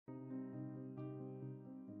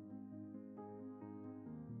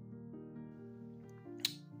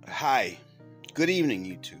Hi, good evening,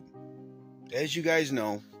 YouTube. As you guys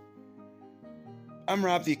know, I'm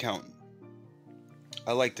Rob the Accountant.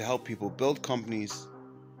 I like to help people build companies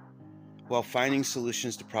while finding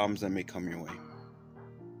solutions to problems that may come your way.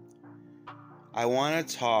 I want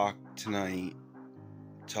to talk tonight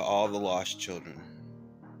to all the lost children.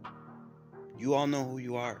 You all know who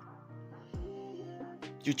you are.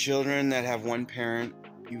 Your children that have one parent,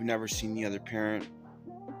 you've never seen the other parent.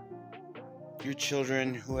 Your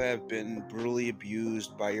children who have been brutally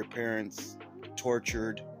abused by your parents,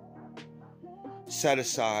 tortured, set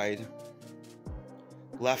aside,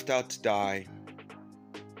 left out to die.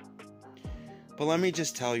 But let me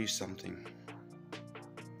just tell you something.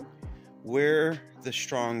 We're the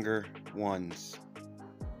stronger ones.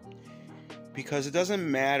 Because it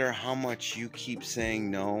doesn't matter how much you keep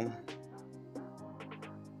saying no,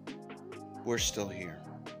 we're still here.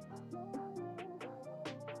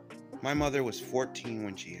 My mother was 14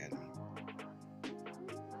 when she had me.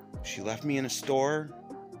 She left me in a store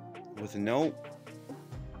with a note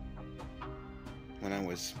when I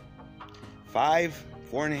was 5,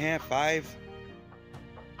 4 and a half, 5.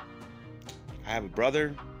 I have a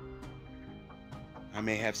brother. I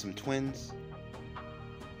may have some twins.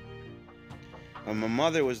 But my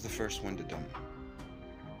mother was the first one to dump me.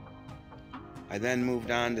 I then moved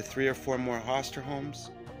on to 3 or 4 more foster homes,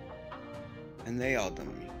 and they all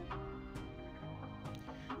dumped me.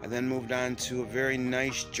 I then moved on to a very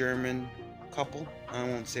nice German couple, I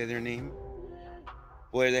won't say their name,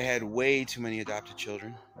 where they had way too many adopted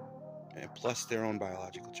children, and plus their own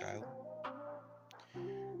biological child.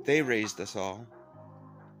 They raised us all.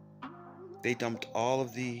 They dumped all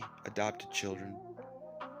of the adopted children,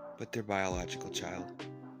 but their biological child.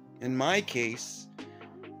 In my case,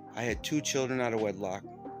 I had 2 children out of wedlock,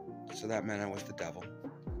 so that meant I was the devil.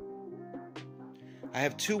 I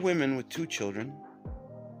have 2 women with 2 children.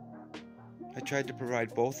 I tried to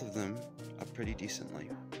provide both of them a pretty decent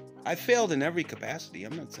life. I failed in every capacity.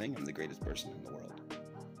 I'm not saying I'm the greatest person in the world.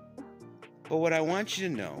 But what I want you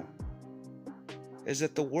to know is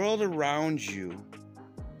that the world around you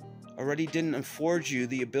already didn't afford you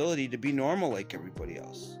the ability to be normal like everybody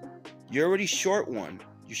else. You're already short one.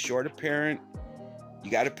 You're short a parent.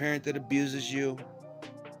 You got a parent that abuses you.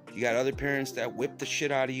 You got other parents that whip the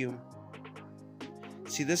shit out of you.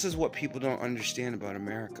 See, this is what people don't understand about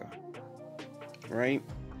America. Right?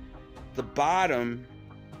 The bottom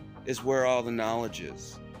is where all the knowledge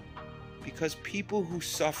is. Because people who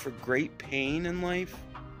suffer great pain in life,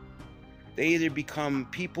 they either become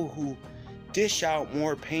people who dish out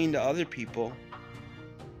more pain to other people,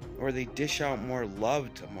 or they dish out more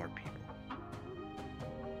love to more people.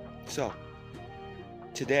 So,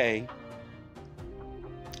 today,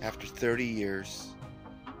 after 30 years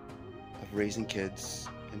of raising kids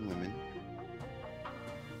and women,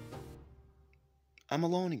 I'm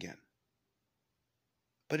alone again.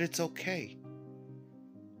 But it's okay.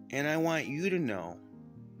 And I want you to know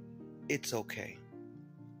it's okay.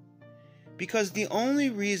 Because the only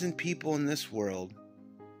reason people in this world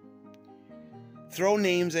throw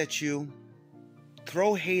names at you,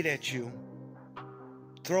 throw hate at you,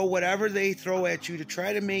 throw whatever they throw at you to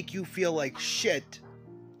try to make you feel like shit,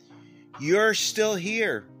 you're still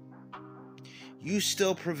here. You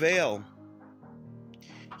still prevail.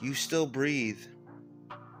 You still breathe.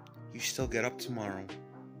 You still get up tomorrow.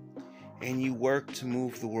 And you work to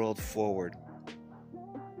move the world forward.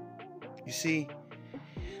 You see,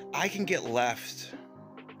 I can get left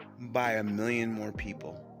by a million more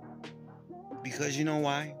people. Because you know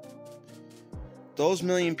why? Those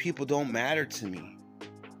million people don't matter to me.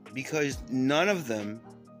 Because none of them,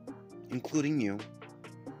 including you,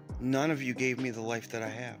 none of you gave me the life that I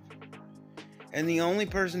have. And the only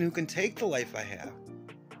person who can take the life I have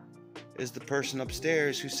is the person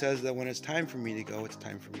upstairs who says that when it's time for me to go, it's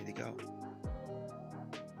time for me to go.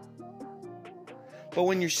 But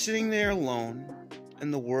when you're sitting there alone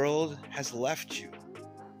and the world has left you,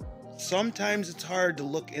 sometimes it's hard to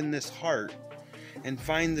look in this heart and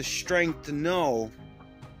find the strength to know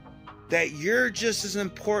that you're just as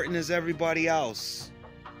important as everybody else.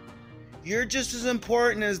 You're just as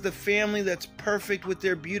important as the family that's perfect with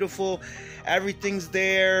their beautiful, everything's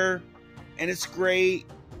there, and it's great.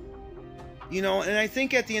 You know, and I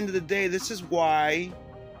think at the end of the day, this is why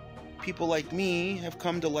people like me have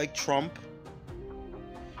come to like Trump.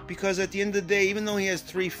 Because at the end of the day, even though he has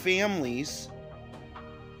 3 families,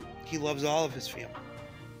 he loves all of his family.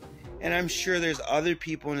 And I'm sure there's other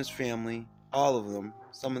people in his family, all of them,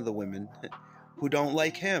 some of the women, who don't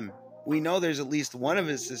like him. We know there's at least one of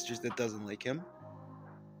his sisters that doesn't like him.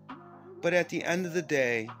 But at the end of the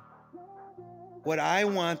day, what I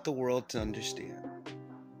want the world to understand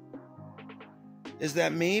is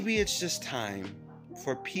that maybe it's just time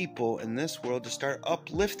for people in this world to start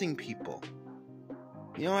uplifting people.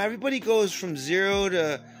 You know, everybody goes from 0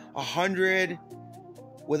 to 100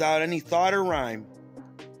 without any thought or rhyme.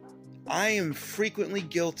 I am frequently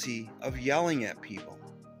guilty of yelling at people.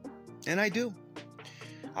 And I do.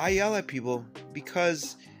 I yell at people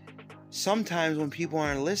because sometimes when people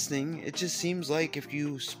aren't listening, it just seems like if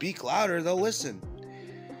you speak louder, they'll listen.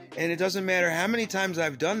 And it doesn't matter how many times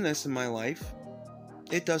I've done this in my life,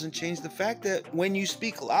 it doesn't change the fact that when you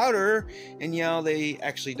speak louder and yell, they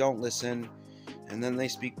actually don't listen, and then they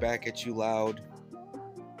speak back at you loud.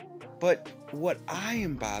 But what I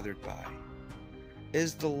am bothered by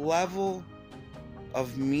is the level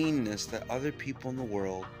of meanness that other people in the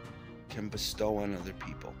world can bestow on other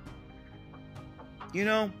people. You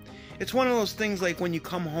know, it's one of those things like when you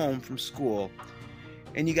come home from school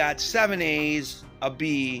and you got 7 A's, a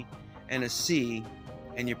B, and a C,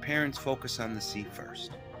 and your parents focus on the C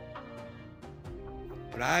first.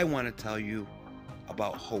 But I want to tell you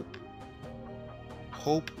about hope.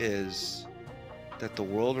 Hope is that the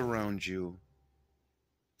world around you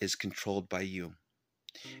is controlled by you.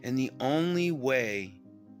 And the only way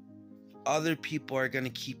other people are going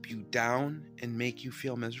to keep you down and make you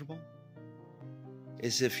feel miserable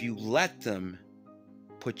is if you let them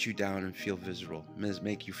put you down and feel miserable,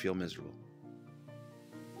 make you feel miserable.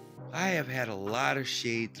 I have had a lot of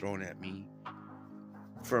shade thrown at me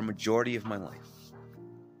for a majority of my life.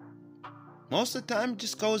 Most of the time it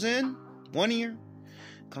just goes in one ear,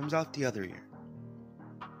 comes out the other ear.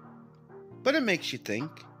 But it makes you think.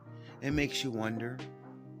 It makes you wonder,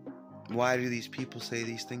 why do these people say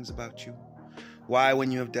these things about you? Why,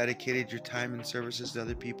 when you have dedicated your time and services to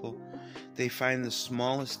other people, they find the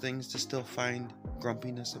smallest things to still find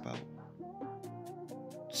grumpiness about?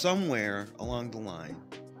 Somewhere along the line,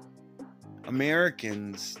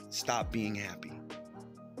 Americans stop being happy.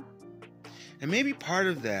 And maybe part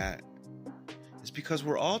of that is because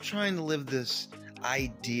we're all trying to live this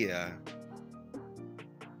idea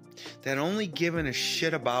that only giving a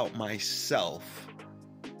shit about myself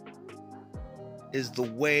is the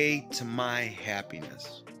way to my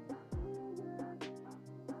happiness.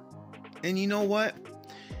 And you know what?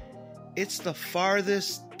 It's the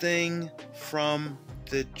farthest thing from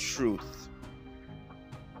the truth.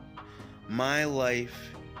 My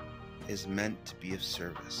life is meant to be of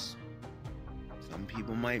service. Some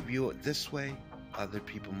people might view it this way, other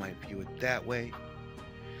people might view it that way.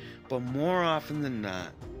 But more often than not,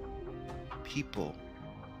 people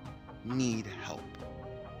need help.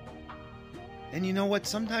 And you know what?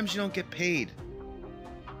 Sometimes you don't get paid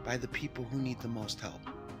by the people who need the most help.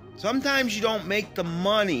 Sometimes you don't make the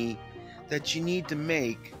money that you need to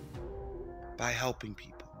make by helping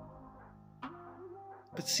people.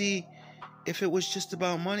 But see, if it was just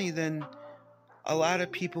about money, then a lot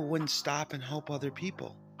of people wouldn't stop and help other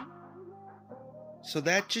people. So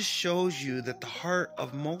that just shows you that the heart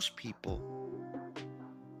of most people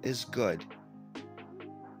is good.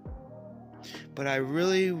 But I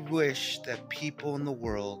really wish that people in the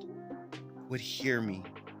world would hear me.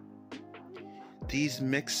 These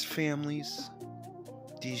mixed families,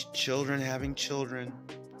 these children having children,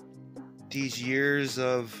 these years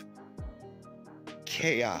of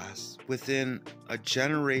chaos within a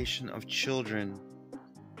generation of children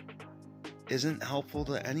isn't helpful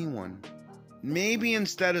to anyone. Maybe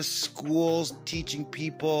instead of schools teaching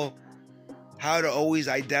people how to always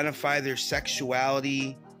identify their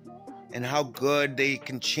sexuality and how good they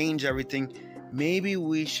can change everything, maybe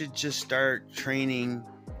we should just start training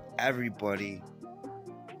everybody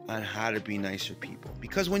on how to be nicer people.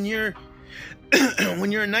 Because when you're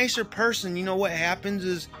when you're a nicer person, you know what happens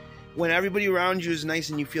is when everybody around you is nice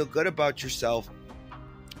and you feel good about yourself,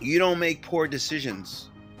 you don't make poor decisions.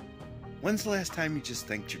 When's the last time you just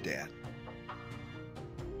thanked your dad?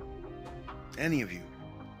 Any of you.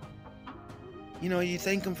 You know, you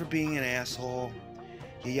thank him for being an asshole.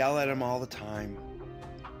 You yell at him all the time.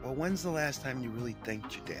 Well, when's the last time you really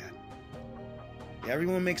thanked your dad?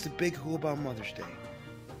 Everyone makes a big hoo about Mother's Day.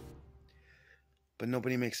 But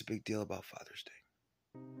nobody makes a big deal about Father's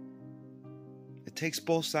Day. It takes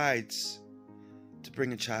both sides to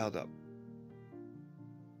bring a child up.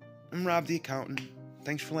 I'm Rob the accountant.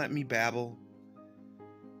 Thanks for letting me babble.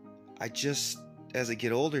 As I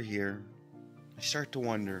get older here, I start to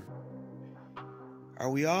wonder, are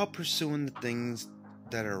we all pursuing the things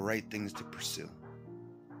that are right things to pursue?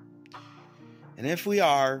 And if we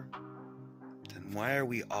are, then why are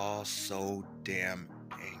we all so damn